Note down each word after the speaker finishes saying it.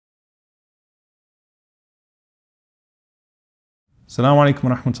Assalamu alaikum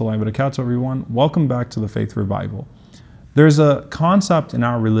wa rahmatullahi wa barakatuh, everyone. Welcome back to the Faith Revival. There's a concept in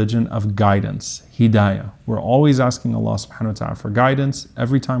our religion of guidance, hidayah. We're always asking Allah subhanahu wa ta'ala for guidance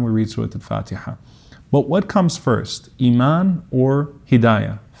every time we read Surah Al-Fatiha. But what comes first, Iman or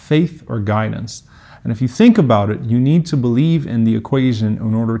hidayah, faith or guidance? And if you think about it, you need to believe in the equation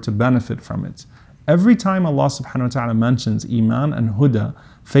in order to benefit from it. Every time Allah subhanahu wa ta'ala mentions Iman and Huda,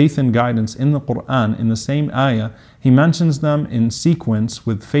 faith and guidance in the Quran, in the same ayah, He mentions them in sequence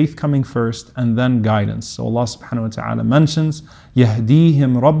with faith coming first and then guidance. So Allah subhanahu wa ta'ala mentions,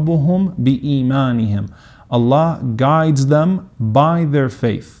 يَهْدِيهِمْ رَبُّهُمْ بِإِيمَانِهِمْ. Allah guides them by their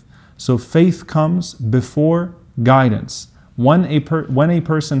faith. So faith comes before guidance. When a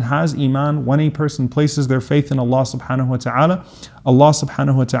person has Iman, when a person places their faith in Allah subhanahu wa ta'ala, Allah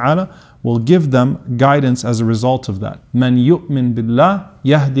subhanahu wa ta'ala will give them guidance as a result of that. مَنْ يُؤْمِن بِاللَّهِ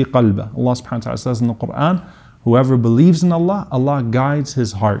يَهْدِي قَلْبَهُ. Allah subhanahu wa ta'ala says in the Quran, whoever believes in Allah, Allah guides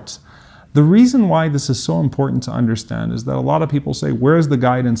his heart. The reason why this is so important to understand is that a lot of people say, where's the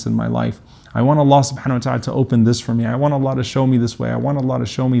guidance in my life? I want Allah subhanahu wa ta'ala to open this for me. I want Allah to show me this way. I want Allah to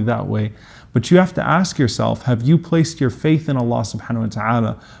show me that way. But you have to ask yourself, have you placed your faith in Allah subhanahu wa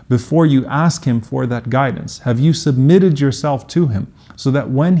ta'ala before you ask Him for that guidance? Have you submitted yourself to Him so that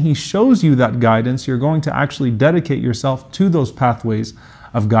when He shows you that guidance, you're going to actually dedicate yourself to those pathways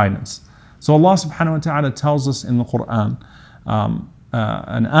of guidance? So Allah subhanahu wa ta'ala tells us in the Quran,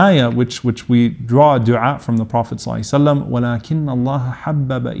 an ayah which we draw a dua from the Prophet ﷺ, وَلَكِنَّ اللَّهَ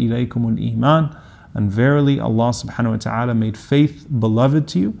حَبَّبَ إِلَيْكُمُ الْإِيمَانِ. And verily Allah subhanahu wa ta'ala made faith beloved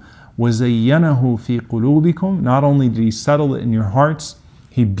to you. وَزَيَّنَهُ فِي قُلُوبِكُمْ. Not only did He settle it in your hearts,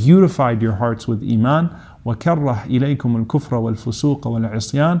 He beautified your hearts with Iman. وَكَرَّهْ إِلَيْكُمُ الْكُفْرَ وَالْفُسُوقَ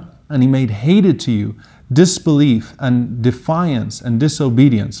وَالْعِصْيَانَ. And He made hated to you disbelief and defiance and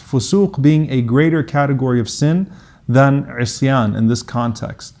disobedience. Fusuq being a greater category of sin than isyan in this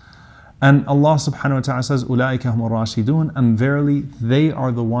context. And Allah subhanahu wa ta'ala says, أُولَٰئِكَ هُمُ الرَّاشِدُونَ. And verily they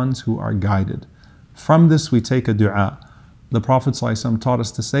are the ones who are guided. From this we take a dua. The Prophet ﷺ taught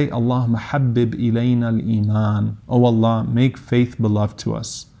us to say, Allahumma habbib ilayna al-iman. Oh Allah, make faith beloved to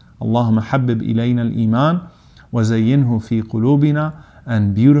us. Allahumma habbib ilayna al-iman wa zayyinhu fi qulubina.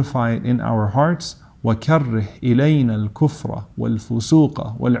 And beautify it in our hearts. وَكَرِّهْ إِلَيْنَا الْكُفْرَ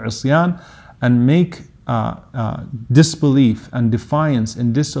وَالْفُسُوقَ وَالْعِصْيَانَ. And make disbelief and defiance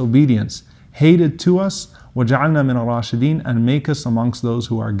and disobedience hated to us. وَجَعَلْنَا مِنَ الرَّاشِدِينَ. And make us amongst those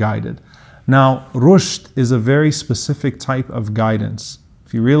who are guided. Now, rushd is a very specific type of guidance.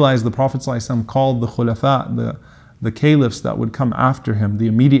 If you realize the Prophet ﷺ called the khulafa, the caliphs that would come after him, the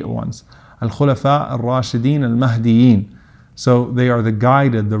immediate ones, al-khulafa al-rashidin al-mahdiyin. So they are the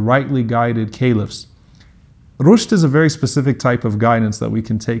guided, the rightly guided caliphs. Rushd is a very specific type of guidance that we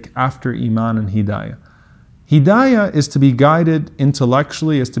can take after Iman and Hidayah. Hidayah is to be guided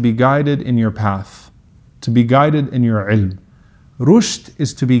intellectually, is to be guided in your path, to be guided in your ilm. Rushd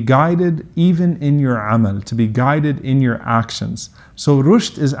is to be guided even in your amal, to be guided in your actions. So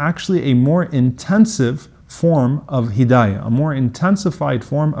rushd is actually a more intensive form of Hidayah, a more intensified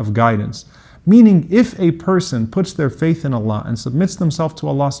form of guidance. Meaning, if a person puts their faith in Allah and submits themselves to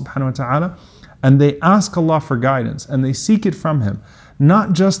Allah subhanahu wa ta'ala, and they ask Allah for guidance and they seek it from Him,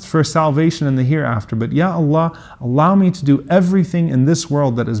 not just for salvation in the hereafter, but Ya Allah, allow me to do everything in this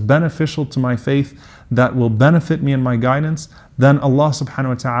world that is beneficial to my faith, that will benefit me in my guidance, then Allah subhanahu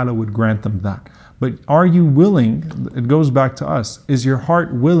wa ta'ala would grant them that. But are you willing, it goes back to us, is your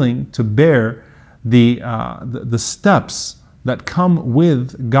heart willing to bear the steps that come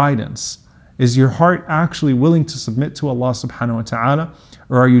with guidance? Is your heart actually willing to submit to Allah subhanahu wa ta'ala,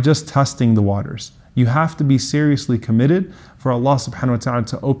 or are you just testing the waters? You have to be seriously committed for Allah subhanahu wa ta'ala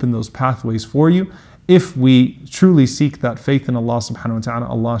to open those pathways for you. If we truly seek that faith in Allah subhanahu wa ta'ala,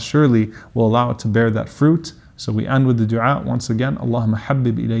 Allah surely will allow it to bear that fruit. So we end with the dua once again. Allahumma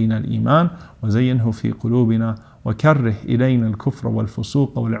habbib ilayna al-iman wa zayyinhu fi qulubina وكره إلينا الكفر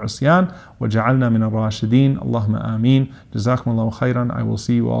والفسوق والعصيان وجعلنا من الراشدين. Allahumma ameen. Jazakum Allahu khairan. I will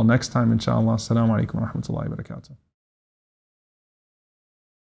see you all next time inshallah. Assalamu alaikum wa rahmatullahi wa barakatuh.